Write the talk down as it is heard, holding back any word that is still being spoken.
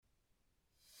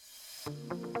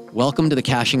Welcome to the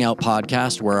Cashing Out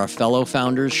podcast, where our fellow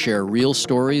founders share real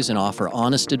stories and offer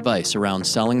honest advice around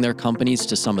selling their companies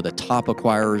to some of the top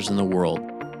acquirers in the world.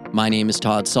 My name is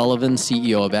Todd Sullivan,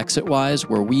 CEO of ExitWise,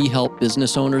 where we help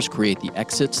business owners create the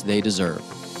exits they deserve.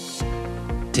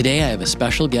 Today, I have a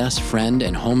special guest, friend,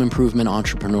 and home improvement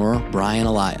entrepreneur, Brian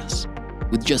Elias.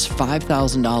 With just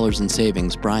 $5,000 in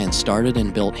savings, Brian started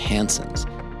and built Hansons,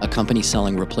 a company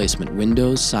selling replacement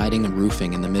windows, siding, and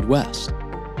roofing in the Midwest.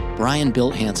 Brian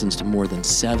built Hansons to more than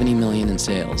 $70 million in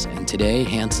sales, and today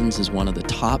Hansons is one of the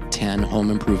top 10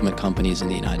 home improvement companies in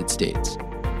the United States.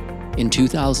 In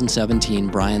 2017,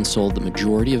 Brian sold the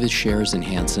majority of his shares in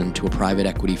Hanson to a private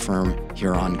equity firm,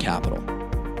 Huron Capital.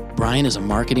 Brian is a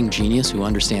marketing genius who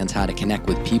understands how to connect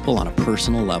with people on a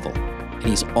personal level, and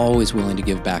he's always willing to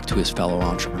give back to his fellow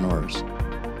entrepreneurs.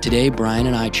 Today, Brian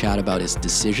and I chat about his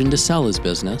decision to sell his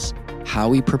business,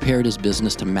 how he prepared his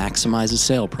business to maximize his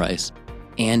sale price,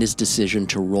 and his decision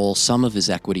to roll some of his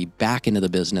equity back into the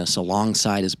business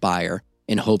alongside his buyer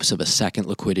in hopes of a second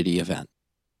liquidity event.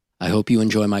 I hope you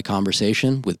enjoy my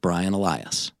conversation with Brian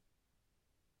Elias.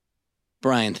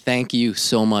 Brian, thank you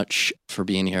so much for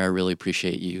being here. I really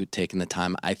appreciate you taking the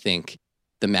time. I think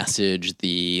the message,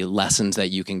 the lessons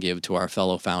that you can give to our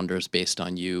fellow founders based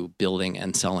on you building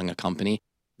and selling a company,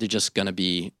 they're just going to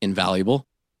be invaluable.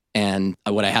 And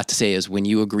what I have to say is when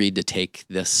you agreed to take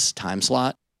this time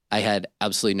slot, I had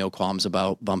absolutely no qualms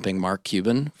about bumping Mark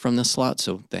Cuban from this slot,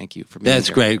 so thank you for being That's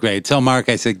here. great. Tell Mark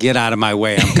I said, get out of my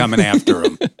way. I'm coming after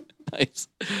him. Nice.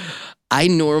 I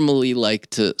normally like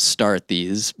to start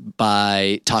these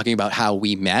by talking about how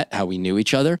we met, how we knew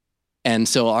each other. And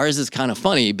so ours is kind of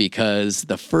funny because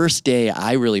the first day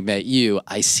I really met you,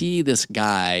 I see this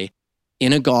guy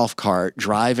in a golf cart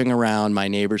driving around my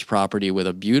neighbor's property with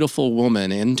a beautiful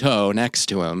woman in tow next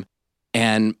to him.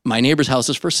 And my neighbor's house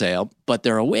is for sale, but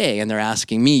they're away and they're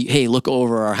asking me, hey, look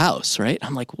over our house, right?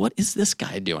 I'm like, what is this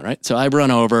guy doing, right? So I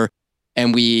run over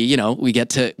and we get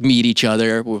to meet each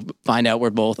other. We find out we're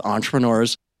both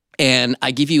entrepreneurs. And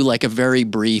I give you like a very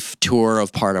brief tour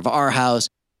of part of our house,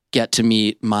 get to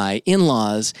meet my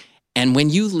in-laws. And when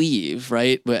you leave,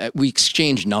 right, we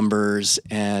exchange numbers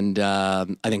and I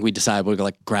think we decide we'll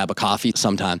like grab a coffee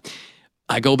sometime.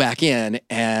 I go back in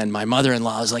and my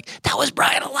mother-in-law is like, that was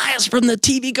Brian Elias from the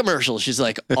TV commercial. She's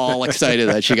like all excited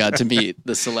that she got to meet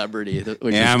the celebrity.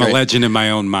 Which Yeah, is I'm great. a legend in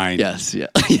my own mind. Yes, yeah.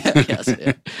 Yes.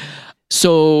 Yeah.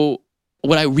 So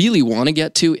what I really want to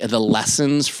get to are the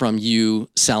lessons from you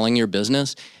selling your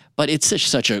business, but it's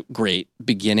such a great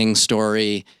beginning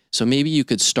story. So maybe you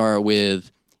could start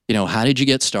with, how did you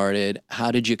get started?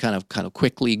 How did you kind of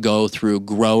quickly go through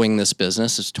growing this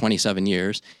business? It's 27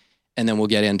 years. And then we'll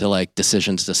get into like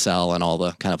decisions to sell and all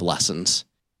the kind of lessons.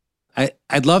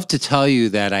 I'd love to tell you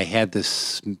that I had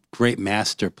this great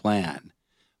master plan,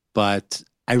 but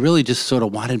I really just sort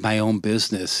of wanted my own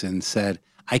business and said,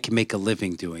 I can make a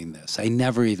living doing this. I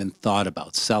never even thought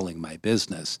about selling my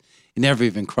business. It never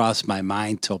even crossed my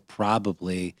mind till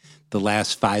probably the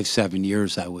last 5-7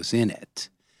 years I was in it.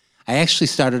 I actually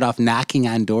started off knocking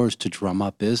on doors to drum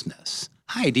up business.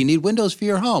 Hi, do you need windows for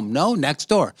your home? No, next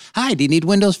door. Hi, do you need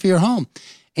windows for your home?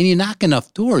 And you knock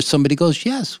enough doors, somebody goes,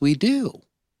 yes, we do.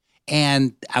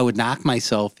 And I would knock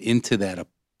myself into that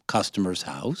customer's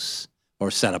house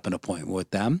or set up an appointment with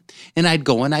them, and I'd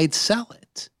go and I'd sell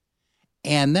it.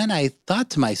 And then I thought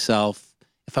to myself,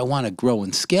 if I want to grow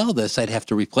and scale this, I'd have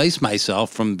to replace myself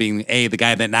from being A, the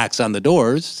guy that knocks on the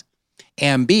doors,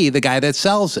 and B, the guy that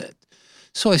sells it.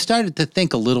 So I started to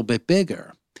think a little bit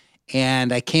bigger.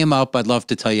 And I came up, I'd love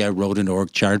to tell you I wrote an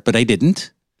org chart, but I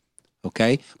didn't,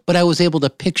 okay? But I was able to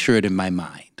picture it in my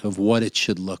mind of what it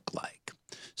should look like.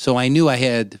 So I knew I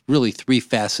had really 3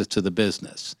 facets of the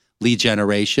business: lead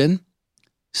generation,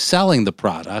 selling the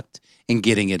product, and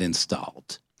getting it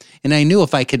installed. And I knew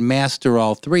if I could master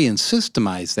all 3 and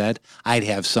systemize that, I'd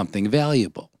have something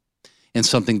valuable and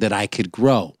something that I could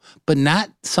grow, but not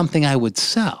something I would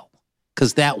sell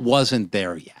because that wasn't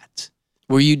there yet.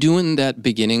 Were you doing that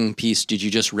beginning piece? Did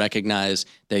you just recognize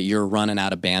that you're running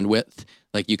out of bandwidth?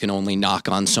 Like you can only knock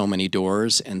on so many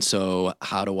doors. And so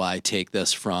how do I take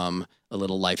this from a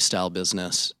little lifestyle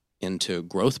business into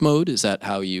growth mode? Is that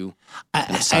how you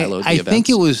siloed the events? I think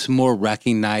it was more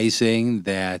recognizing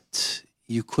that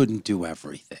you couldn't do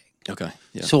everything. Okay.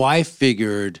 Yeah. So I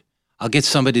figured I'll get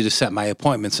somebody to set my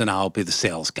appointments and I'll be the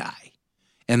sales guy.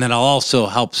 And then I'll also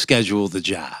help schedule the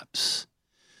jobs.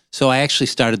 So I actually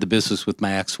started the business with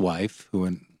my ex-wife,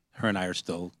 her and I are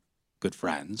still good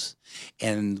friends.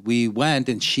 And we went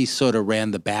and she sort of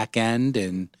ran the back end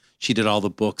and she did all the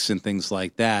books and things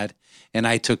like that. And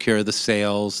I took care of the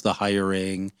sales, the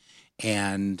hiring,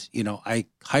 And, I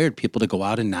hired people to go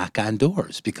out and knock on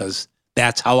doors because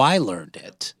that's how I learned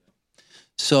it.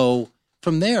 So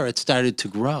from there, it started to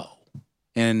grow.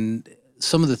 And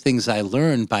some of the things I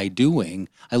learned by doing,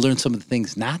 I learned some of the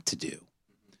things not to do.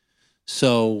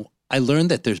 So I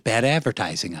learned that there's bad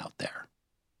advertising out there.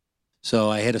 So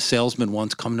I had a salesman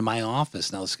once come to my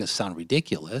office. Now, this is going to sound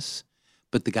ridiculous,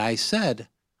 but the guy said,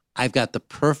 I've got the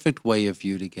perfect way of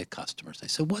you to get customers. I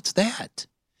said, what's that?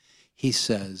 He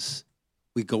says,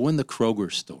 we go in the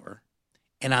Kroger store,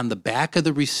 and on the back of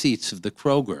the receipts of the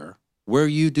Kroger, where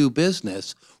you do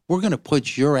business, we're going to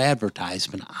put your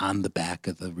advertisement on the back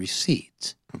of the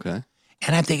receipt. Okay.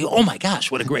 And I'm thinking, oh my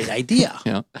gosh, what a great idea.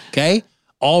 Yeah. Okay.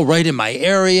 All right in my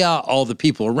area. All the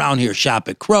people around here shop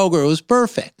at Kroger. It was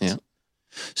perfect. Yeah.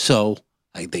 So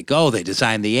they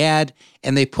design the ad,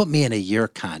 and they put me in a year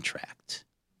contract.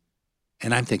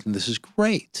 And I'm thinking, this is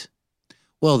great.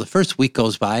 Well, the first week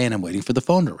goes by, and I'm waiting for the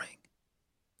phone to ring.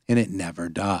 And it never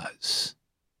does.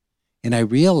 And I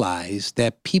realized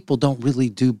that people don't really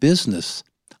do business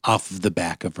off of the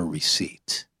back of a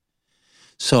receipt.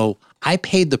 So I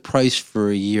paid the price for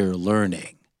a year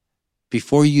learning.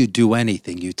 Before you do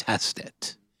anything, you test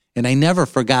it. And I never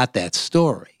forgot that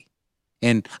story.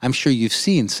 And I'm sure you've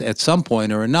seen at some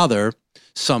point or another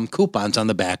some coupons on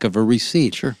the back of a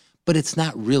receipt. Sure. But it's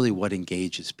not really what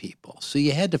engages people. So I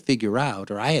had to figure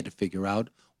out,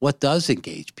 what does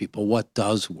engage people, what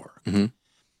does work. Mm-hmm.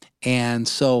 And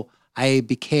so I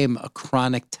became a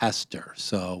chronic tester.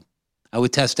 So I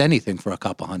would test anything for a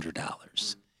couple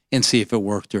 $100 and see if it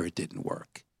worked or it didn't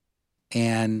work.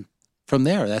 And from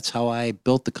there, that's how I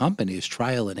built the company, is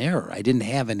trial and error. I didn't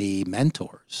have any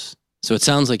mentors. So it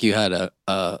sounds like you had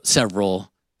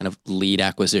several kind of lead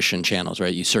acquisition channels,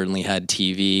 right? You certainly had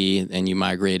TV, and you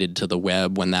migrated to the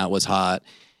web when that was hot.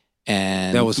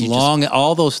 And that was long.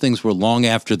 All those things were long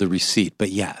after the receipt, but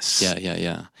yes.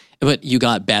 Yeah. But you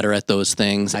got better at those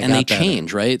things, and they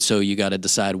change, right? So you got to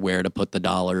decide where to put the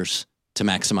dollars to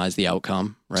maximize the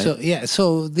outcome, right?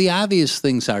 So the obvious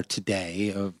things are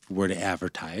today of where to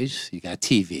advertise. You got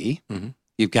TV, mm-hmm.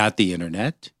 You've got the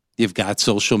internet, you've got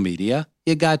social media,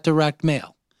 you got direct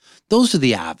mail. Those are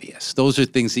the obvious. Those are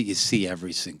things that you see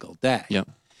every single day. Yep.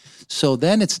 So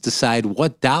then it's decide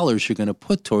what dollars you're going to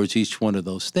put towards each one of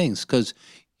those things, because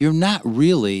you're not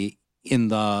really in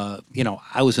the,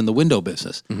 I was in the window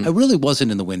business. Mm-hmm. I really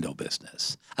wasn't in the window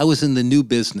business. I was in the new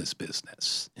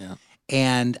business. Yeah.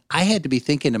 And I had to be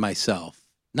thinking to myself,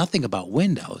 nothing about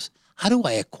windows. How do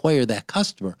I acquire that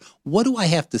customer? What do I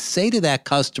have to say to that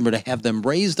customer to have them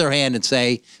raise their hand and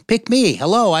say, pick me,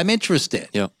 hello, I'm interested.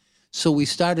 Yeah. So we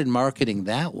started marketing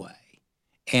that way.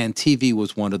 And TV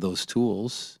was one of those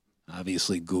tools.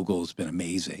 Obviously, Google has been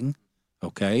amazing.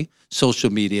 Okay. Social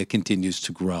media continues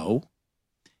to grow.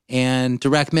 And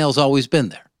direct mail's always been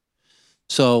there.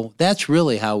 So that's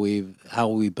really how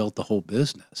we built the whole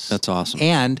business. That's awesome.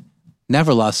 And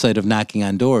never lost sight of knocking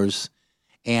on doors.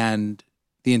 And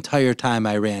the entire time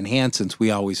I ran Hansons,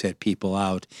 we always had people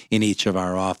out in each of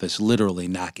our office literally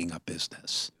knocking up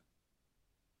business.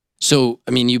 So,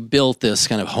 you built this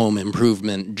kind of home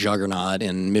improvement juggernaut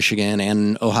in Michigan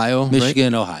and Ohio,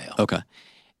 Michigan, right? Ohio. Okay.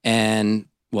 And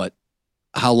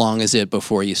how long is it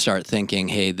before you start thinking,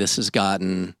 hey, this has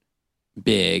gotten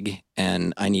big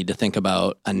and I need to think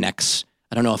about a next,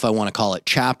 I don't know if I want to call it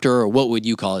chapter, or what would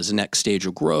you call as the next stage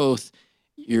of growth?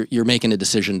 You're making a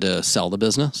decision to sell the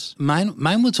business?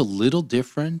 Mine was a little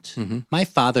different. Mm-hmm. My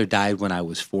father died when I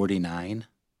was 49.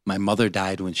 My mother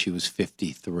died when she was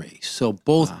 53. So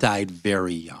both died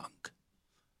very young.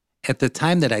 At the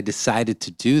time that I decided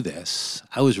to do this,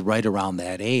 I was right around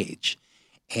that age.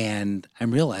 And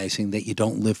I'm realizing that you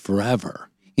don't live forever.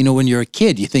 When you're a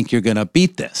kid, you think you're going to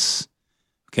beat this.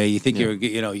 Okay, you think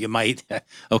you might,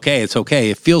 okay, it's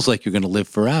okay. It feels like you're going to live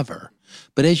forever.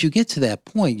 But as you get to that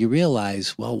point, you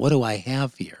realize, well, what do I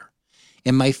have here?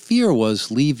 And my fear was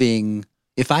leaving.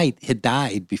 If I had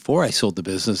died before I sold the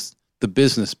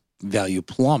business value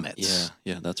plummets.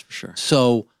 Yeah, that's for sure.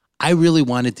 So I really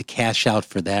wanted to cash out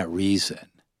for that reason.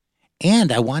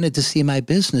 And I wanted to see my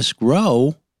business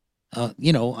grow,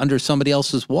 under somebody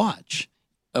else's watch.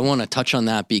 I want to touch on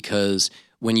that because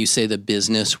when you say the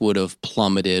business would have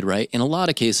plummeted, right? In a lot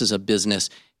of cases, a business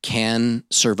can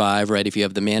survive, right, if you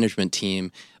have the management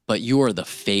team, but you are the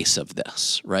face of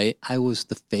this, right? I was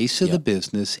the face of the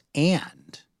business,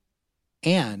 and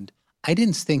I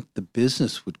didn't think the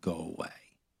business would go away,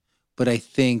 but I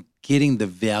think getting the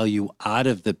value out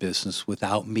of the business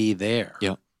without me there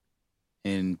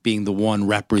and being the one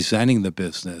representing the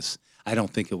business, I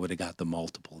don't think it would have got the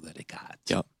multiple that it got.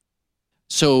 Yep.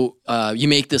 So you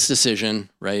make this decision,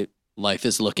 right? life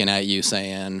is looking at you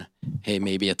saying, hey,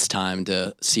 maybe it's time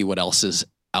to see what else is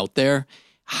out there.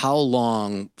 How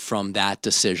long from that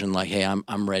decision, like, hey,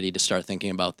 I'm ready to start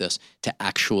thinking about this, to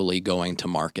actually going to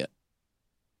market?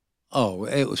 Oh,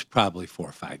 it was probably 4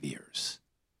 or 5 years.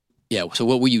 Yeah. So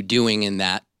what were you doing in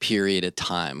that period of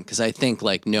time? Because I think,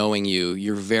 like, knowing you,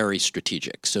 you're very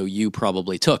strategic. So you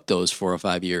probably took those 4 or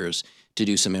 5 years to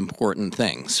do some important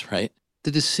things, right?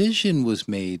 The decision was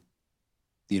made,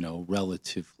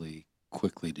 relatively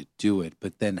quickly to do it,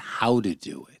 but then how to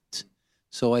do it.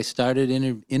 So I started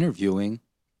interviewing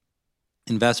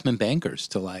investment bankers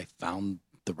till I found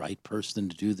the right person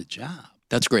to do the job.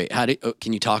 That's great.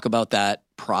 Can you talk about that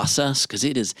process? Because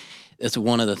it's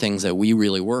one of the things that we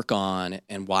really work on,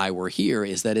 and why we're here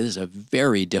is that it is a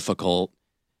very difficult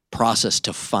process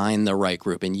to find the right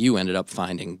group, and you ended up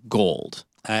finding gold.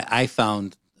 I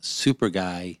found a super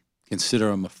guy, consider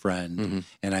him a friend,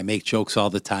 and I make jokes all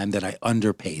the time that I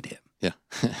underpaid him. Yeah.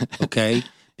 Okay?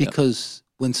 Because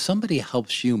when somebody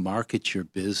helps you market your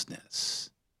business,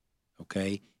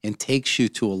 okay, and takes you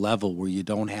to a level where you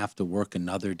don't have to work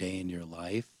another day in your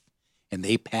life, and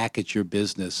they package your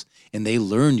business and they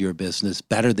learn your business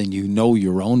better than you know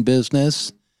your own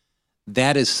business,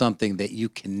 that is something that you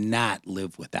cannot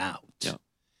live without. Yeah.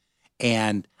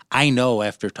 And I know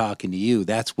after talking to you,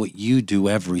 that's what you do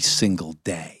every single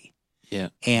day. Yeah.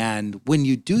 And when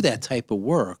you do that type of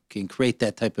work and create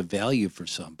that type of value for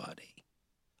somebody,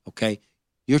 okay,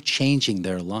 you're changing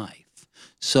their life.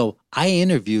 So I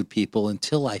interviewed people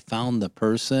until I found the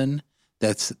person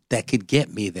that could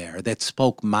get me there, that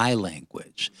spoke my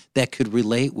language, that could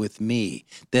relate with me,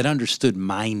 that understood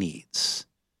my needs.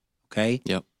 Okay?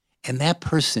 Yep. And that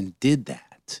person did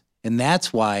that. And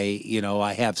that's why,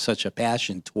 I have such a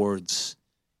passion towards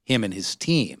him and his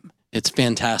team. It's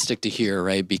fantastic to hear,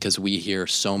 right? Because we hear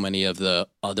so many of the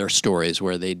other stories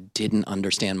where they didn't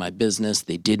understand my business,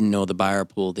 they didn't know the buyer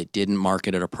pool, they didn't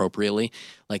market it appropriately.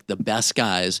 Like, the best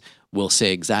guys will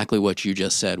say exactly what you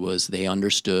just said, was they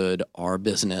understood our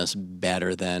business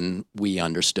better than we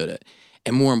understood it.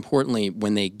 And more importantly,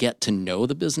 when they get to know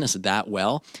the business that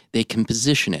well, they can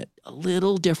position it a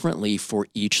little differently for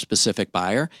each specific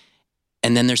buyer.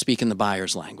 And then they're speaking the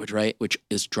buyer's language, right? Which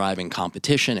is driving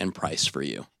competition and price for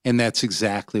you. And that's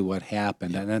exactly what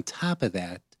happened. And on top of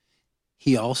that,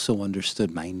 he also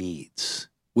understood my needs,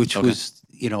 which was,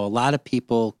 a lot of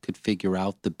people could figure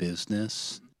out the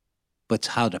business, but it's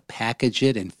how to package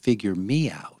it and figure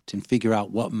me out and figure out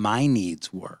what my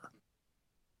needs were.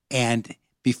 And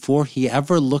before he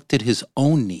ever looked at his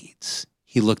own needs,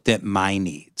 he looked at my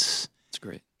needs. That's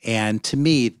great. And to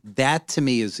me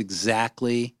is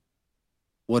exactly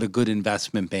what a good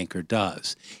investment banker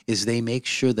does, is they make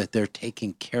sure that they're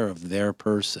taking care of their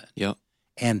person. Yep.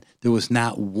 And there was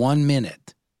not 1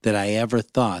 minute that I ever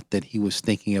thought that he was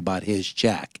thinking about his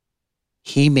check.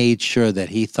 He made sure that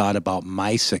he thought about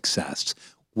my success,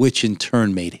 which in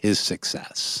turn made his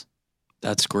success.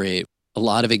 That's great. A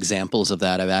lot of examples of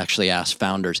that. I've actually asked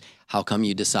founders, how come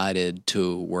you decided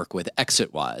to work with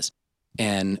ExitWise?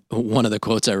 And one of the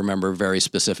quotes I remember very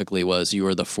specifically was, you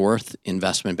were the 4th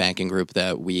investment banking group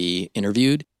that we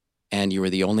interviewed, and you were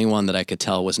the only one that I could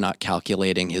tell was not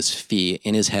calculating his fee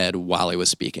in his head while he was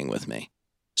speaking with me.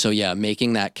 So yeah,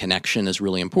 making that connection is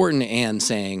really important, and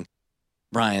saying,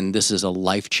 Brian, this is a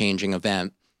life-changing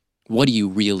event. What are you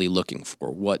really looking for?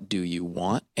 What do you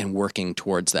want? And working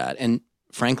towards that. And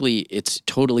frankly, it's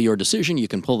totally your decision. You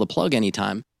can pull the plug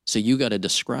anytime. So you got to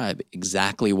describe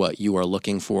exactly what you are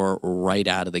looking for right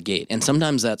out of the gate. And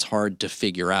sometimes that's hard to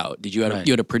figure out. You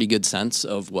had a pretty good sense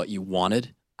of what you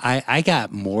wanted? I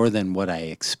got more than what I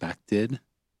expected.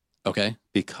 Okay.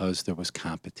 Because there was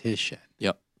competition.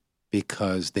 Yep.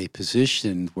 Because they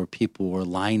positioned where people were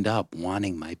lined up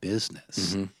wanting my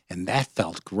business. Mm-hmm. And that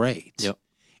felt great. Yep.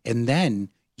 And then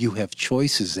you have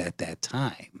choices at that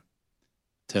time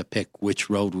to pick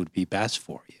which road would be best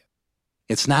for you.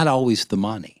 It's not always the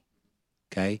money,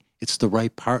 okay? It's the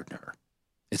right partner.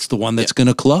 It's the one that's going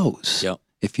to close. Yep.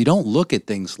 If you don't look at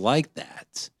things like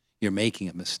that, you're making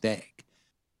a mistake.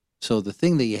 So the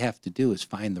thing that you have to do is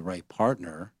find the right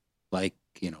partner, like,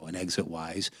 an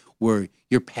ExitWise, where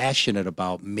you're passionate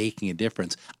about making a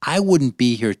difference. I wouldn't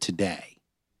be here today,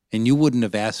 and you wouldn't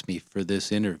have asked me for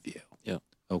this interview.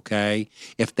 Okay?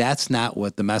 If that's not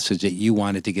what the message that you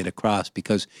wanted to get across,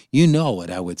 because you know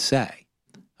what I would say.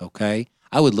 Okay?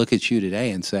 I would look at you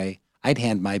today and say, I'd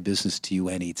hand my business to you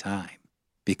anytime,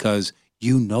 because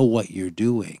you know what you're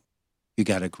doing. You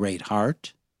got a great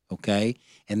heart, okay?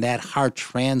 And that heart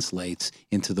translates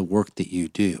into the work that you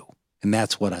do. And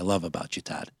that's what I love about you,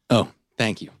 Todd. Oh,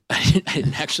 Thank you. I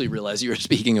didn't actually realize you were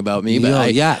speaking about me,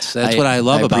 but yes, that's what I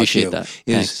love about you. That.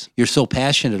 Is Thanks. You're so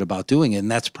passionate about doing it,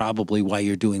 and that's probably why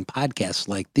you're doing podcasts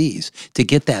like these, to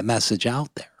get that message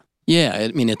out there. Yeah,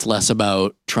 I mean, it's less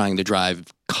about trying to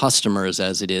drive customers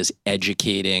as it is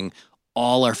educating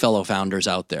all our fellow founders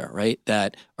out there, right?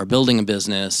 That are building a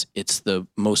business. It's the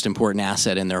most important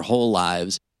asset in their whole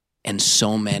lives. And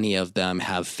so many of them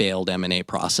have failed M&A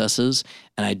processes.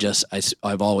 And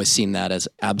I've always seen that as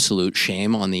absolute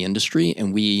shame on the industry,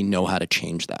 and we know how to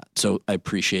change that. So I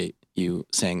appreciate you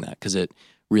saying that, because it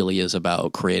really is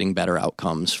about creating better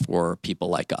outcomes for people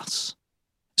like us.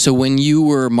 So when you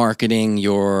were marketing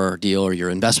your deal, or your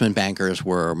investment bankers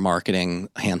were marketing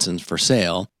Hansons for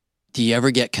sale, do you ever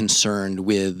get concerned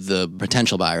with the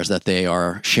potential buyers that they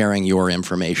are sharing your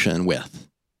information with?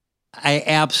 I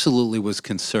absolutely was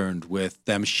concerned with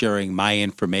them sharing my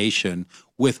information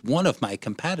with one of my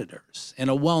competitors, and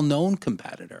a well-known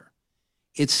competitor.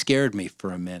 It scared me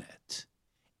for a minute.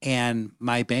 And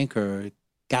my banker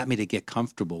got me to get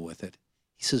comfortable with it.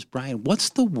 He says, Brian, what's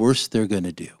the worst they're going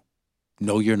to do?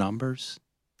 Know your numbers?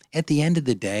 At the end of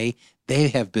the day, they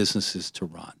have businesses to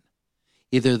run.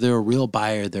 Either they're a real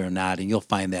buyer or they're not, and you'll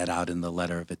find that out in the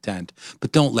letter of intent.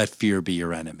 But don't let fear be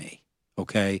your enemy,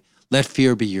 okay? Let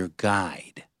fear be your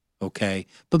guide, okay?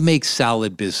 But make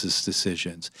solid business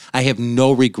decisions. I have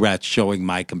no regrets showing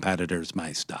my competitors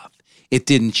my stuff. It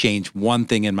didn't change one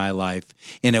thing in my life,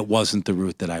 and it wasn't the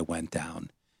route that I went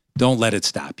down. Don't let it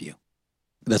stop you.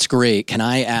 That's great. Can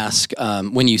I ask,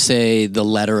 when you say the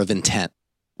letter of intent,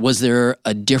 was there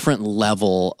a different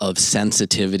level of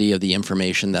sensitivity of the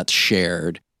information that's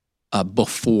shared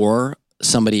before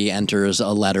somebody enters a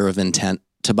letter of intent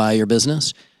to buy your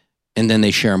business, and then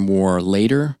they share more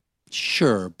later?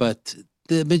 Sure, but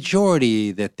the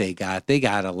majority that they got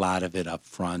a lot of it up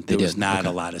front. There was not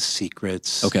a lot of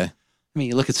secrets. Okay. I mean,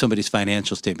 you look at somebody's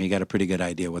financial statement, you got a pretty good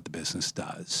idea what the business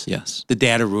does. Yes. The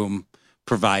data room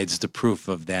provides the proof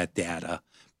of that data,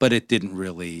 but it didn't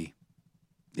really,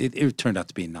 it turned out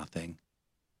to be nothing.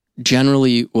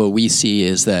 Generally, what we see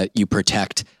is that you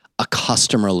protect a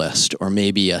customer list, or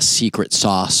maybe a secret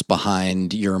sauce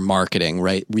behind your marketing,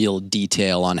 right? Real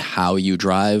detail on how you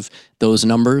drive those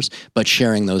numbers. But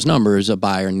sharing those numbers, a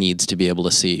buyer needs to be able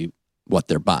to see what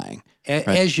they're buying. Right?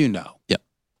 As you know, yep.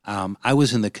 I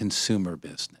was in the consumer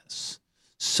business.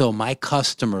 So my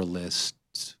customer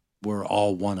lists were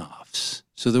all one-offs.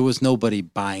 So there was nobody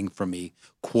buying from me,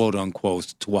 quote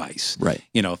unquote, twice. Right.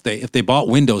 You know, if they bought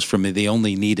windows from me, they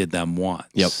only needed them once.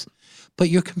 Yep. But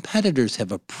your competitors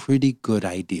have a pretty good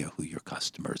idea who your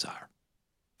customers are.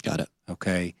 Got it.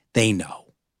 Okay? They know.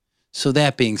 So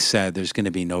that being said, there's going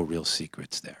to be no real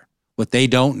secrets there. What they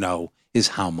don't know is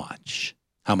how much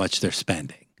they're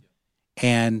spending.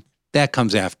 And that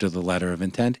comes after the letter of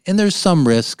intent. And there's some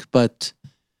risk, but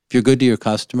if you're good to your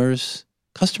customers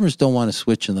don't want to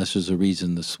switch unless there's a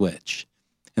reason to switch.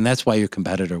 And that's why your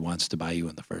competitor wants to buy you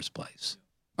in the first place.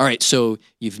 All right. So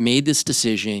you've made this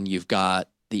decision. You've got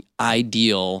the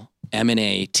ideal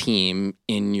M&A team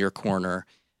in your corner,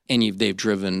 and they've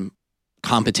driven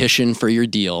competition for your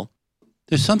deal.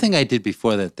 There's something I did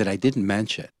before that I didn't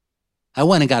mention. I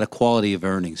went and got a quality of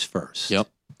earnings first. Yep.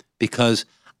 Because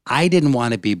I didn't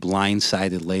want to be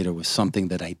blindsided later with something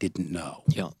that I didn't know.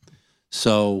 Yep.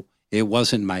 So it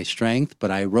wasn't my strength,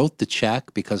 but I wrote the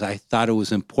check because I thought it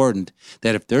was important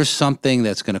that if there's something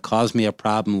that's going to cause me a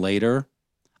problem later,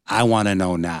 I want to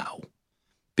know now.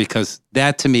 Because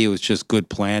that to me was just good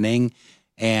planning,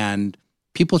 and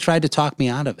people tried to talk me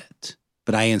out of it,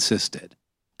 but I insisted.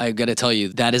 I got to tell you,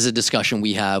 that is a discussion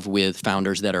we have with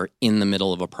founders that are in the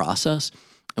middle of a process.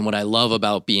 And what I love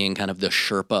about being kind of the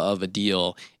Sherpa of a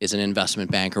deal is an investment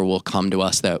banker will come to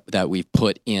us that we've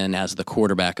put in as the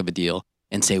quarterback of a deal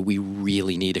and say, we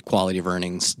really need a quality of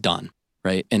earnings done,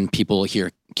 right? And people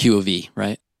hear Q of E,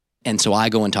 right? And so I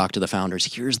go and talk to the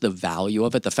founders. Here's the value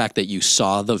of it. The fact that you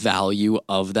saw the value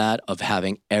of that, of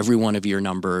having every one of your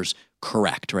numbers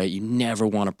correct, right? You never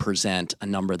want to present a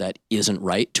number that isn't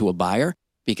right to a buyer,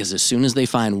 because as soon as they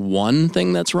find one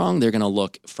thing that's wrong, they're going to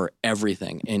look for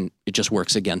everything, and it just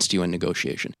works against you in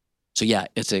negotiation. So yeah,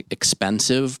 it's an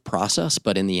expensive process,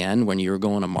 but in the end, when you're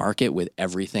going to market with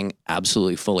everything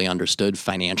absolutely fully understood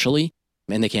financially,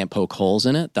 and they can't poke holes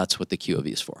in it, that's what the Q of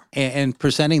E is for. And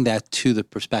presenting that to the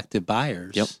prospective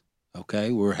buyers. Yep.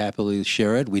 Okay, we're happily to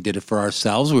share it. We did it for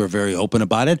ourselves. We were very open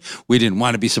about it. We didn't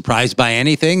want to be surprised by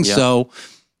anything. Yep. So,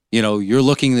 you're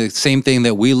looking at the same thing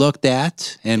that we looked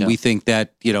at, and Yep. we think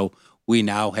that, we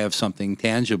now have something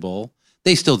tangible.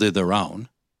 They still did their own.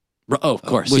 Oh, of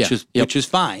course. Which is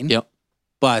fine. Yep.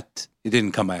 But it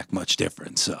didn't come back much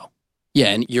different, so. Yeah,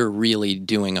 and you're really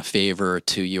doing a favor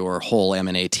to your whole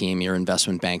M&A team, your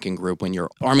investment banking group, when you're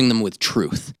arming them with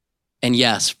truth. And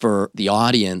yes, for the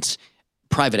audience,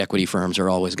 private equity firms are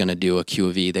always going to do a Q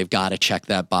of E. They've got to check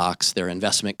that box. Their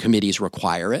investment committees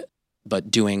require it.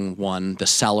 But the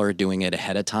seller doing it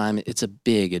ahead of time, it's a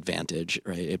big advantage,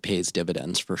 right? It pays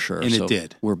dividends for sure. And it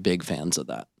did. We're big fans of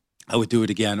that. I would do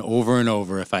it again over and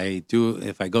over. If I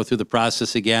go through the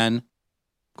process again,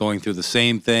 going through the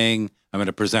same thing, I'm going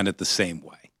to present it the same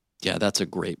way. Yeah, that's a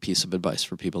great piece of advice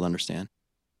for people to understand.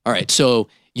 All right, so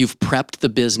you've prepped the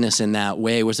business in that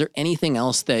way. Was there anything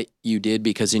else that you did?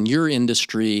 Because in your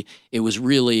industry, it was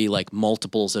really like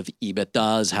multiples of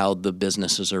EBITDA is how the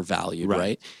businesses are valued,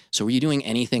 right? So were you doing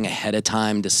anything ahead of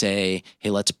time to say, hey,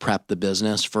 let's prep the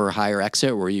business for a higher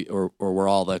exit? Or were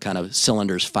all the kind of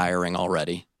cylinders firing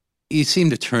already? You seem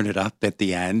to turn it up at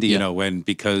the end,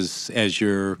 because as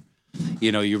you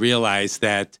realize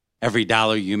that every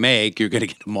dollar you make, you're going to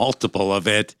get a multiple of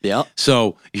it. Yeah.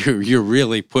 So you're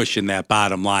really pushing that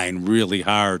bottom line really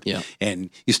hard. Yeah.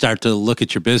 And you start to look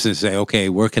at your business and say, okay,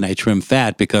 where can I trim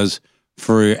fat? Because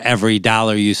for every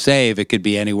dollar you save, it could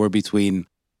be anywhere between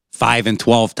 5 and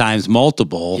 12 times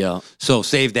multiple. Yeah. So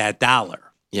save that dollar.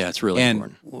 Yeah, it's really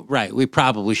important. Right. We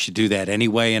probably should do that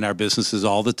anyway in our businesses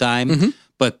all the time. Mm-hmm.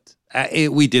 But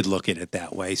we did look at it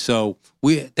that way. So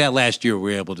that last year,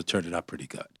 we were able to turn it up pretty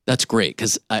good. That's great,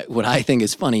 because what I think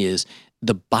is funny is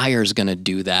the buyer's going to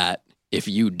do that if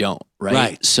you don't, right?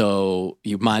 Right. So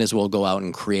you might as well go out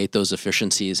and create those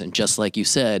efficiencies. And just like you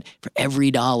said, for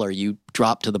every dollar you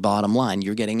drop to the bottom line,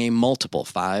 you're getting a multiple,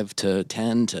 5 to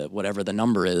 10 to whatever the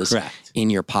number is. Correct. In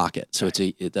your pocket. So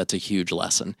that's a huge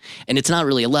lesson. And it's not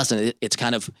really a lesson. It's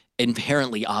kind of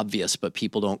inherently obvious, but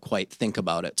people don't quite think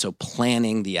about it. So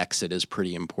planning the exit is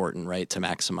pretty important, right, to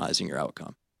maximizing your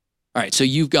outcome. All right, so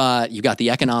you've got the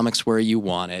economics where you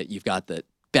want it. You've got the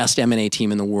best M&A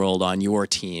team in the world on your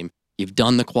team. You've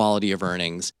done the quality of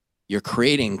earnings. You're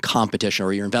creating competition,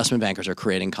 or your investment bankers are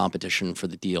creating competition for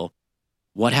the deal.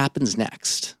 What happens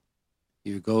next?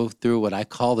 You go through what I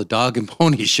call the dog and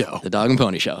pony show. The dog and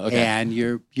pony show, okay. And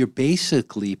you're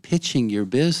basically pitching your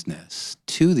business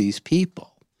to these people.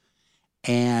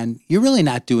 And you're really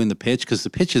not doing the pitch, because the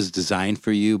pitch is designed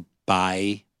for you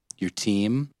by your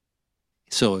team.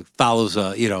 So it follows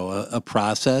a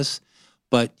process,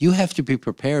 but you have to be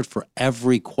prepared for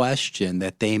every question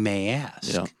that they may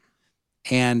ask. Yeah.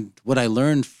 And what I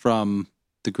learned from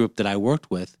the group that I worked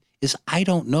with is I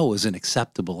don't know is an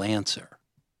acceptable answer.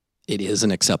 It is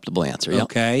an acceptable answer. Yep.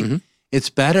 Okay. Mm-hmm. It's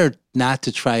better not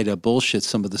to try to bullshit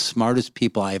some of the smartest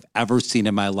people I've ever seen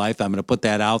in my life. I'm going to put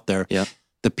that out there. Yep.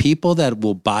 The people that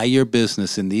will buy your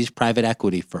business in these private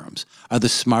equity firms are the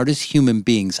smartest human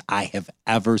beings I have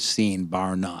ever seen,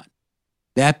 bar none.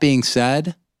 That being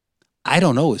said, I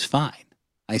don't know is fine.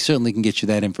 I certainly can get you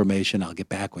that information. I'll get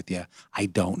back with you. I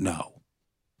don't know.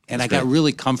 And I got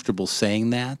really comfortable saying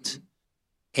that.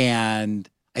 And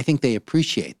I think they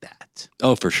appreciate that.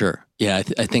 Oh, for sure. Yeah,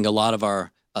 I think a lot of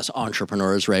us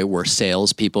entrepreneurs, right, we're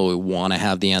salespeople. We want to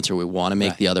have the answer. We want to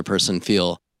make the other person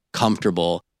feel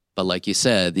comfortable. But like you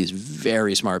said, these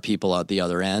very smart people at the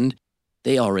other end,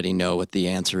 they already know what the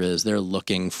answer is. They're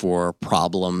looking for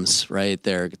problems, right?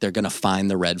 They're going to find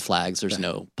the red flags. There's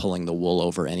no pulling the wool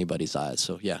over anybody's eyes.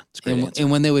 So yeah, it's a great answer. And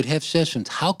when they would have sessions,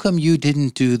 how come you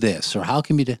didn't do this? Or how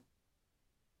come you did?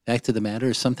 Back to the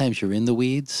matter, sometimes you're in the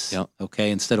weeds,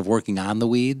 okay, instead of working on the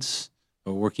weeds.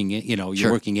 Or working in,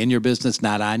 you're working in your business,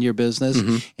 not on your business.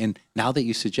 Mm-hmm. And now that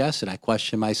you suggest it, I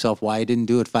question myself why I didn't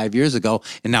do it 5 years ago.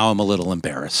 And now I'm a little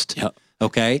embarrassed. Yep.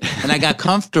 Okay. And I got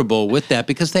comfortable with that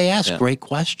because they ask great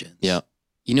questions. Yeah.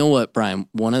 You know what, Brian?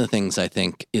 One of the things I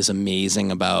think is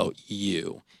amazing about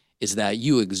you is that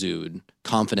you exude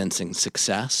confidence and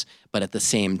success, but at the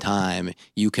same time,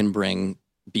 you can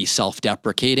be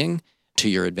self-deprecating to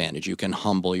your advantage. You can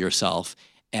humble yourself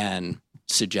and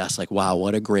suggest like, wow,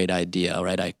 what a great idea,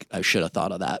 right? I should have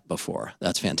thought of that before.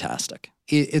 That's fantastic.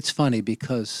 It's funny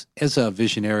because as a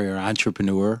visionary or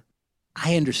entrepreneur,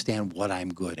 I understand what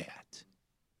I'm good at,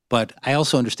 but I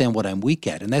also understand what I'm weak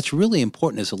at. And that's really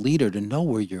important as a leader to know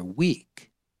where you're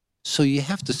weak. So you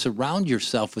have to surround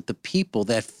yourself with the people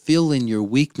that fill in your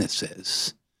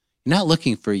weaknesses. You're not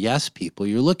looking for yes people.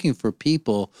 You're looking for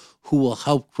people who will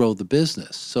help grow the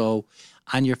business. So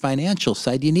on your financial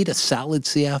side, you need a solid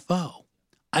CFO.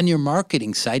 On your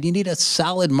marketing side, you need a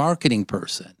solid marketing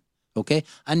person, okay?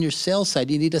 On your sales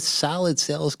side, you need a solid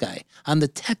sales guy. On the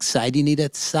tech side, you need a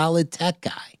solid tech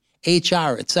guy,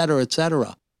 HR, et cetera, et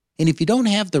cetera. And if you don't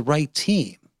have the right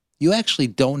team, you actually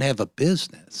don't have a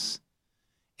business.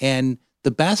 And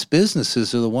the best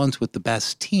businesses are the ones with the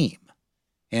best team.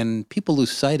 And people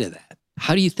lose sight of that.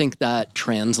 How do you think that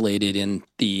translated in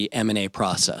the M&A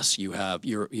process?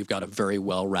 You've got a very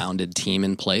well-rounded team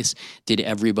in place. Did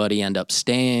everybody end up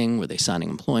staying? Were they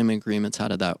signing employment agreements? How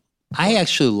did that work? I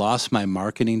actually lost my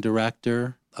marketing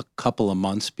director a couple of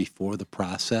months before the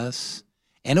process,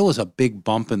 and it was a big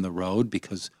bump in the road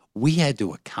because we had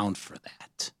to account for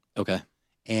that. Okay.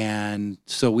 And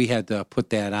so we had to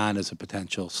put that on as a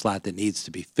potential slot that needs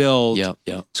to be filled,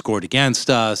 Yep. scored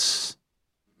against us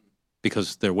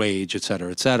because their wage, et cetera,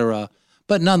 et cetera.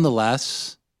 But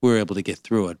nonetheless, we were able to get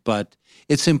through it. But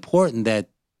it's important that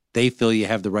they feel you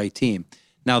have the right team.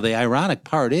 Now, the ironic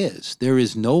part is there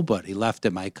is nobody left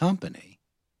at my company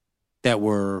that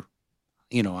were,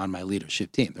 on my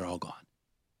leadership team. They're all gone.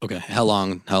 Okay. How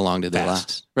long did they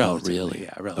last? Relatively, really?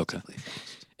 Yeah, relatively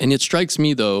fast. And it strikes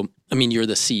me, though, I mean, you're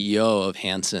the CEO of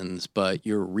Hansons, but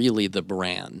you're really the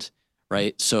brand,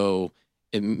 right? So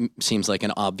it seems like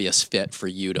an obvious fit for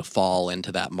you to fall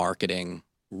into that marketing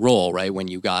role, right? When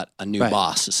you got a new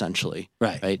boss, essentially.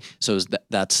 Right. So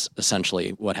that's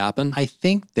essentially what happened? I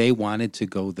think they wanted to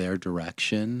go their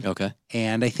direction. Okay.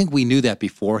 And I think we knew that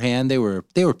beforehand. They were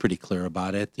pretty clear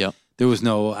about it. Yep. There was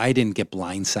I didn't get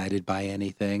blindsided by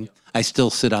anything. I still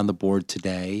sit on the board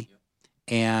today.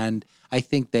 And I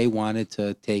think they wanted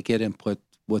to take it and put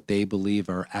what they believe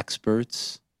are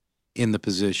experts in the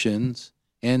positions.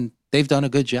 And they've done a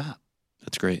good job.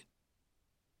 That's great.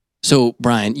 So,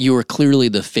 Brian, you are clearly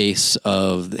the face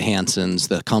of the Hansons,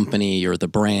 the company or the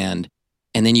brand,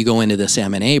 and then you go into this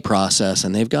M&A process,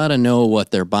 and they've got to know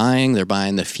what they're buying. They're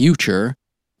buying the future.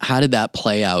 How did that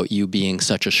play out, you being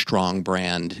such a strong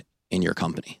brand in your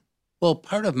company? Well,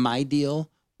 part of my deal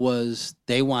was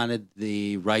they wanted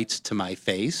the rights to my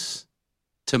face,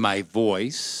 to my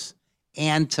voice,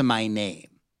 and to my name.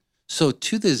 So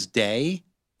to this day,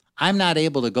 I'm not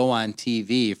able to go on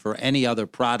TV for any other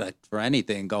product, for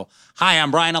anything, and go, "Hi, I'm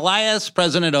Brian Elias,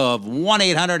 president of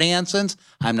 1-800-Hansons."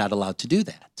 I'm not allowed to do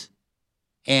that.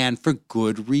 And for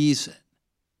good reason,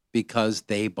 because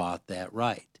they bought that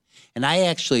right. And I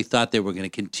actually thought they were going to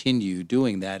continue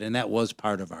doing that, and that was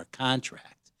part of our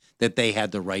contract, that they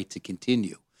had the right to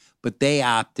continue. But they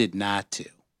opted not to,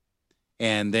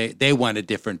 and they went a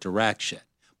different direction.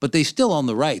 But they still own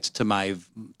the rights to my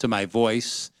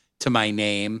voice, to my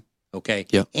name, okay,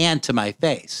 and to my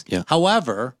face. Yeah.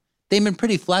 However, they've been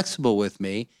pretty flexible with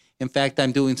me. In fact,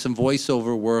 I'm doing some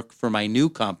voiceover work for my new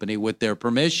company with their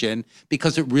permission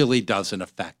because it really doesn't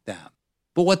affect them.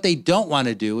 But what they don't want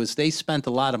to do is they spent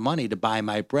a lot of money to buy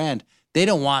my brand. They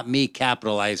don't want me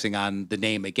capitalizing on the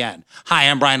name again. "Hi,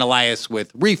 I'm Brian Elias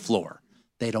with Refloor."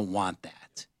 They don't want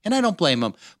that. And I don't blame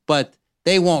them, but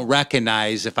they won't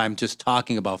recognize if I'm just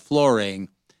talking about flooring.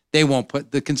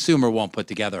 The consumer won't put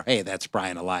together, "Hey, that's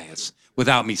Brian Elias,"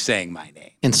 without me saying my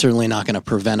name. And certainly not going to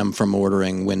prevent them from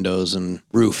ordering windows and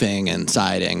roofing and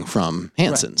siding from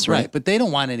Hansons, right? But they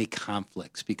don't want any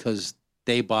conflicts because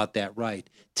they bought that right.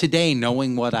 Today,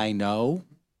 knowing what I know,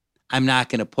 I'm not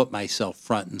going to put myself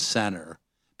front and center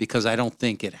because I don't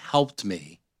think it helped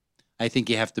me. I think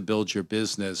you have to build your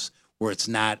business where it's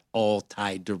not all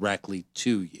tied directly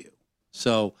to you.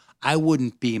 So I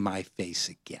wouldn't be my face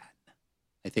again.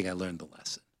 I think I learned the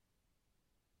lesson.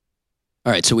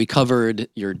 All right, so we covered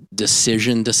your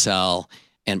decision to sell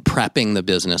and prepping the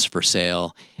business for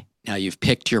sale. Now you've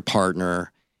picked your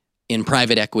partner. In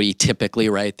private equity, typically,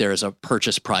 right, there's a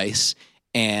purchase price,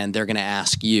 and they're going to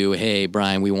ask you, "Hey,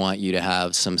 Brian, we want you to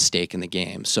have some stake in the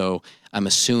game." So I'm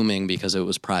assuming because it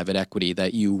was private equity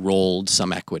that you rolled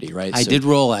some equity, right? I did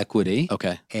roll equity.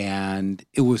 Okay. And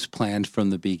it was planned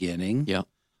from the beginning. Yeah.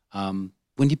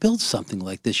 When you build something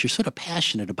like this, you're sort of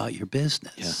passionate about your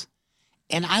business.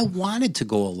 Yeah. And I wanted to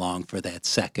go along for that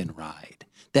second ride,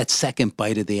 that second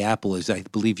bite of the apple, as I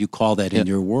believe you call that in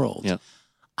your world. Yeah.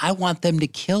 I want them to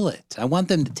kill it. I want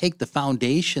them to take the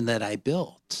foundation that I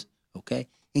built, okay,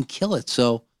 and kill it.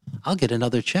 So I'll get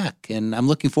another check. And I'm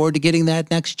looking forward to getting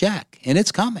that next check. And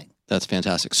it's coming. That's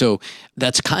fantastic. So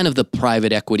that's kind of the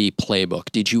private equity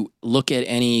playbook. Did you look at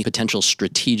any potential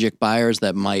strategic buyers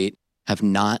that might have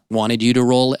not wanted you to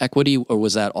roll equity, or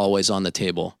was that always on the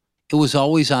table? It was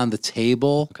always on the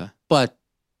table, Okay. but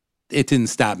it didn't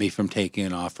stop me from taking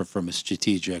an offer from a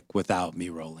strategic without me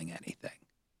rolling anything.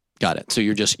 Got it. So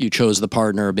you chose the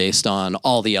partner based on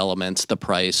all the elements, the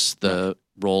price, the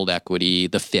rolled equity,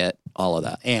 the fit, all of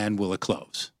that. And will it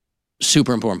close?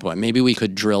 Super important point. Maybe we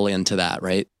could drill into that,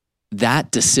 right?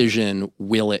 That decision,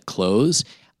 will it close,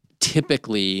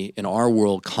 typically in our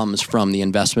world comes from the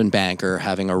investment banker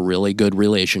having a really good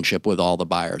relationship with all the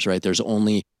buyers, right? There's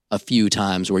only a few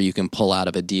times where you can pull out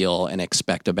of a deal and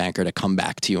expect a banker to come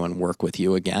back to you and work with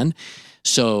you again.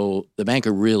 So the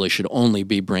banker really should only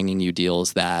be bringing you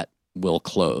deals that will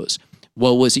close.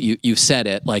 What was it? You said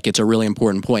it like it's a really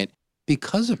important point.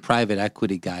 Because a private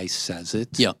equity guy says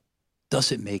it, Yeah.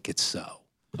 doesn't make it so.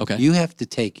 Okay. You have to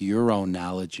take your own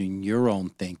knowledge and your own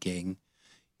thinking.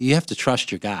 You have to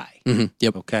trust your guy. Mm-hmm.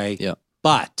 Yep. Okay? Yep.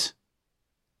 But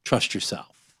trust yourself.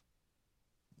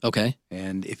 Okay.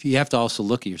 And if you have to also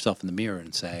look at yourself in the mirror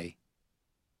and say,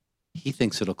 he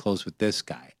thinks it'll close with this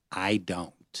guy. I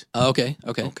don't. Okay.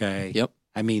 Okay. Okay? Yep.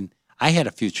 I mean, I had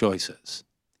a few choices.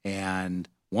 And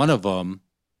one of them,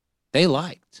 they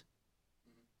liked.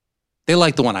 They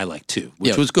liked the one I liked too,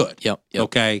 which was good. Yep.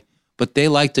 Okay? But they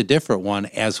liked a different one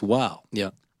as well.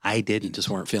 Yeah. I didn't. You just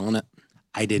weren't feeling it.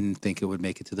 I didn't think it would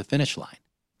make it to the finish line.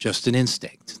 Just an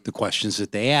instinct. The questions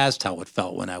that they asked, how it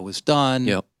felt when I was done.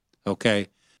 Yep. Okay.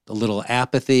 A little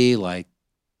apathy, like,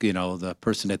 the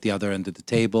person at the other end of the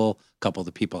table, a couple of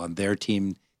the people on their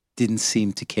team didn't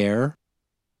seem to care.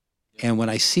 And when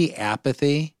I see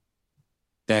apathy,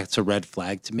 that's a red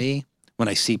flag to me. When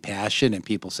I see passion and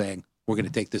people saying, we're going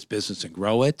to take this business and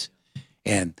grow it,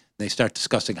 and they start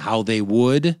discussing how they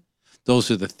would, those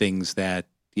are the things that,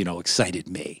 excited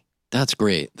me. That's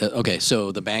great. Okay,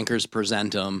 so the bankers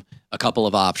present them a couple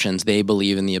of options. They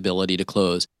believe in the ability to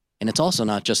close. And it's also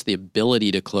not just the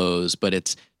ability to close, but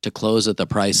it's to close at the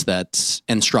price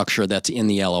and structure that's in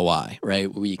the LOI,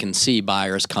 right? We can see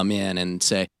buyers come in and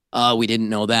say, oh, we didn't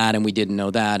know that and we didn't know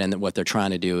that. And what they're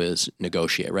trying to do is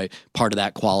negotiate, right? Part of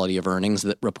that quality of earnings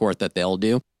report that they'll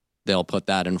do, they'll put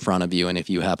that in front of you. And if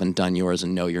you haven't done yours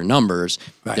and know your numbers,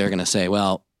 they're going to say,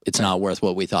 well, it's not worth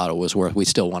what we thought it was worth. We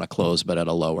still want to close, but at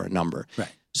a lower number. Right.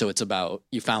 So it's about,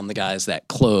 you found the guys that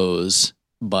close,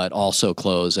 but also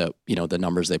close at, the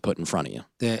numbers they put in front of you.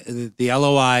 The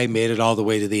LOI made it all the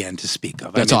way to the end to speak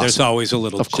of. That's awesome. There's always a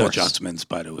little Of course. adjustments,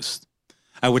 but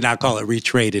I would not call it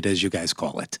retraded as you guys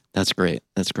call it. That's great.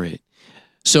 That's great.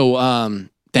 So, I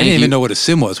didn't even know what a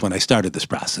SIM was when I started this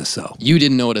process. So you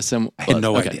didn't know what a SIM was? I had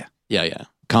no idea. Yeah.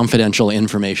 Confidential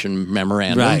information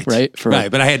memorandum, right?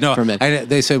 Right. But I had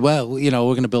they said, well, we're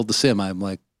going to build the SIM. I'm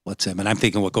like, what SIM? And I'm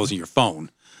thinking what goes in your phone.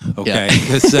 Okay.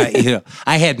 Because,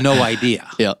 I had no idea.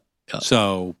 Yeah.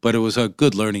 So, but it was a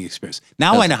good learning experience.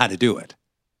 Now I know how to do it.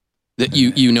 That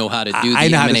you know how to do the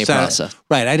M&A process.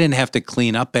 Right. I didn't have to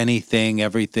clean up anything.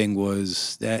 Everything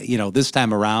was, this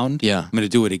time around, I'm going to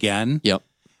do it again. Yep.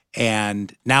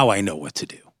 And now I know what to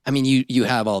do. I mean, you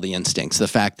have all the instincts. The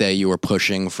fact that you were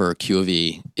pushing for Q of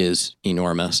E is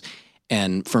enormous.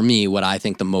 And for me, what I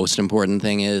think the most important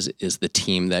thing is the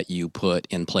team that you put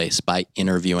in place by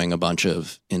interviewing a bunch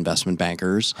of investment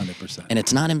bankers. 100%. And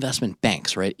it's not investment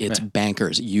banks, right? It's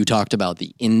bankers. You talked about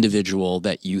the individual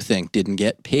that you think didn't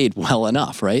get paid well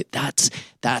enough, right? That's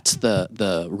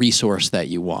the resource that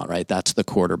you want, right? That's the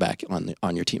quarterback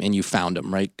on your team. And you found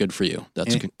them, right? Good for you.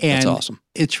 That's awesome.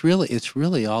 It's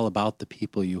really all about the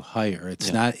people you hire.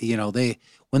 It's not,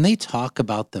 when they talk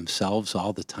about themselves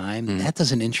all the time, that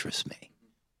doesn't interest me.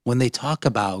 When they talk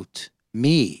about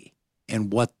me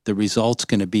and what the result's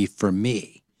going to be for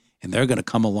me, and they're going to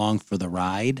come along for the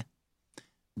ride,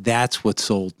 that's what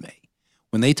sold me.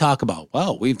 When they talk about,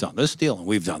 well, we've done this deal and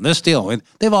we've done this deal, and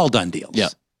they've all done deals. Yeah.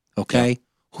 Okay?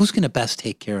 Yeah. Who's going to best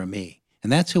take care of me?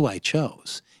 And that's who I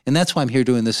chose. And that's why I'm here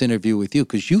doing this interview with you,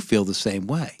 because you feel the same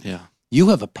way. Yeah. You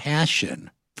have a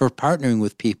passion for partnering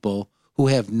with people who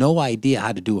have no idea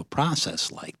how to do a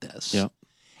process like this. Yeah.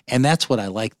 And that's what I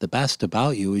like the best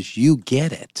about you is you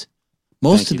get it.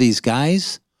 Most of these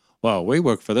guys, well, we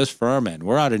work for this firm and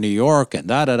we're out of New York and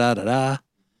da-da-da-da-da.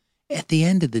 At the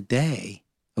end of the day,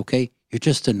 okay, you're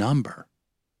just a number,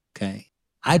 okay?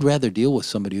 I'd rather deal with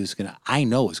somebody who's I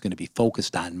know is going to be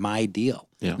focused on my deal.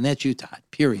 Yeah. And that's you, Todd,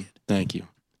 period. Thank you.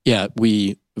 Yeah,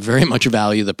 we very much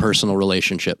value the personal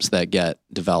relationships that get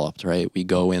developed, right? We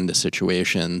go into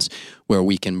situations where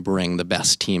we can bring the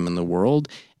best team in the world,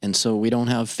 and so we don't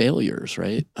have failures,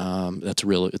 right?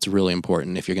 It's really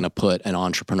important if you're going to put an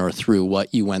entrepreneur through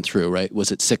what you went through, right?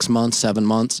 Was it 6 months, 7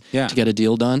 months to get a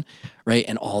deal done, right?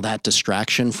 And all that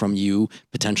distraction from you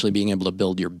potentially being able to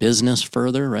build your business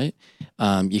further, right?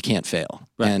 You can't fail.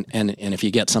 Right. And if you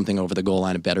get something over the goal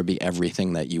line, it better be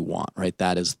everything that you want, right?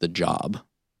 That is the job.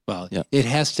 Well, it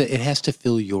has to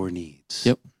fill your needs.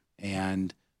 Yep.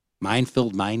 And mine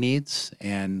filled my needs,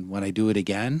 and when I do it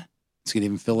again, it's going to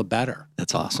even fill it better.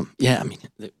 That's awesome. Yeah, I mean,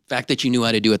 the fact that you knew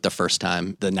how to do it the first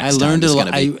time, the next time is going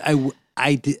to be...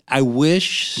 I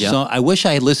wish I wish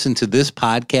I had listened to this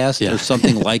podcast or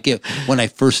something like it when I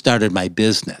first started my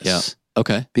business. Yeah.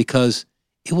 Okay. Because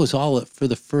it was all for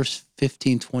the first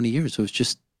 15, 20 years. It was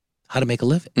just how to make a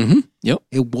living. Mm-hmm. Yep.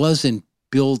 It wasn't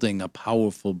building a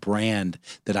powerful brand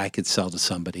that I could sell to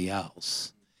somebody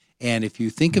else. And if you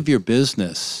think of your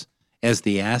business as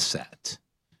the asset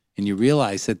And you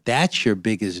realize that that's your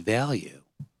biggest value.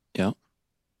 Yeah.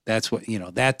 That's what,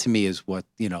 that to me is what,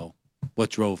 what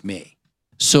drove me.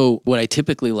 So what I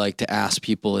typically like to ask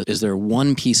people is there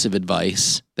one piece of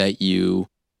advice that you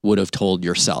would have told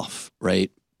yourself, right,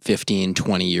 15,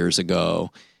 20 years ago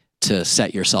to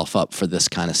set yourself up for this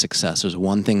kind of success? There's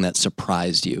one thing that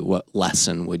surprised you. What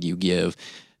lesson would you give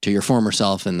to your former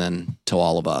self and then to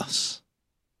all of us?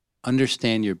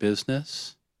 Understand your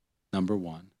business, number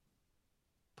one.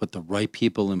 Put the right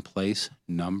people in place,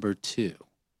 number two.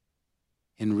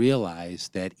 And realize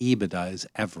that EBITDA is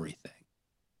everything.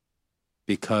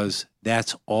 Because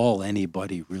that's all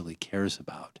anybody really cares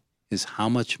about, is how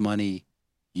much money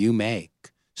you make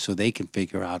so they can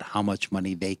figure out how much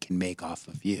money they can make off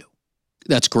of you.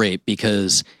 That's great,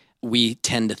 because we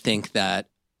tend to think that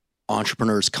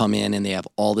entrepreneurs come in and they have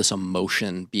all this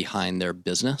emotion behind their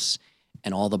business,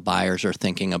 and all the buyers are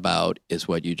thinking about is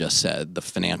what you just said, the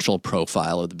financial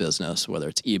profile of the business, whether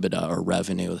it's EBITDA or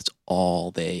revenue. That's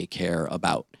all they care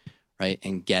about, right?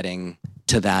 And getting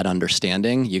to that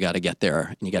understanding, you got to get there,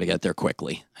 and you got to get there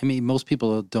quickly. I mean, most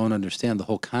people don't understand the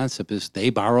whole concept is they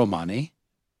borrow money,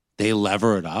 they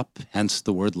lever it up, hence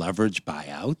the word leverage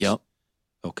buyout. Yep.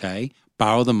 Okay.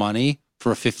 Borrow the money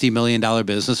for a $50 million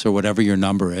business or whatever your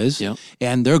number is. Yep.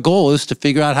 And their goal is to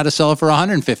figure out how to sell it for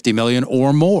 $150 million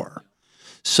or more.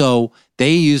 So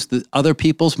they use the other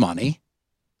people's money,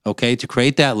 okay, to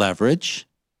create that leverage,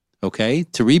 okay,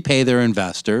 to repay their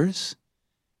investors,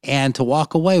 and to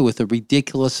walk away with a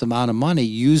ridiculous amount of money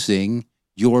using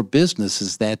your business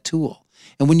as that tool.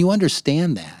 And when you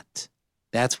understand that,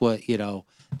 that's what,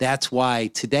 that's why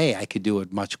today I could do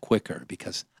it much quicker,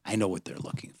 because I know what they're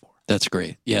looking for. That's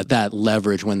great. Yeah, that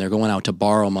leverage, when they're going out to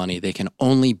borrow money, they can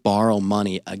only borrow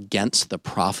money against the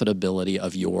profitability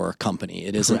of your company.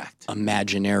 It isn't Correct.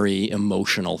 Imaginary,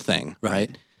 emotional thing,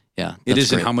 right? Yeah. It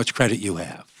isn't great. how much credit you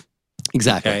have.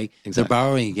 Exactly. Okay? Exactly. They're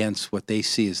borrowing against what they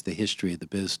see as the history of the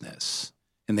business.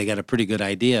 And they got a pretty good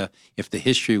idea. If the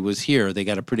history was here, they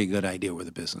got a pretty good idea where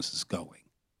the business is going.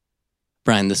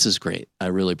 Brian, this is great. I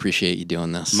really appreciate you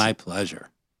doing this. My pleasure.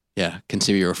 Yeah.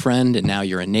 Consider you a friend, and now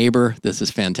you're a neighbor. This is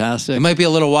fantastic. It might be a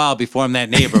little while before I'm that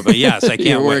neighbor, but yes, I can't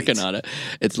You're wait. working on it.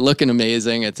 It's looking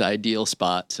amazing. It's an ideal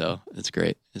spot. So it's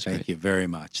great. Thank you very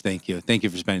much. Thank you. Thank you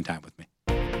for spending time with me.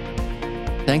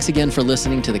 Thanks again for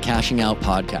listening to the Cashing Out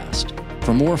podcast.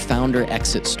 For more founder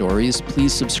exit stories,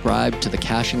 please subscribe to the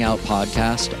Cashing Out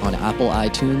podcast on Apple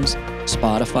iTunes,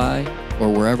 Spotify, or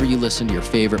wherever you listen to your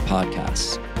favorite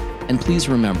podcasts. And please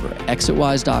remember,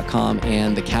 ExitWise.com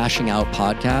and the Cashing Out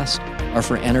podcast are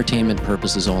for entertainment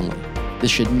purposes only.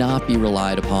 This should not be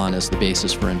relied upon as the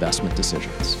basis for investment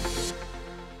decisions.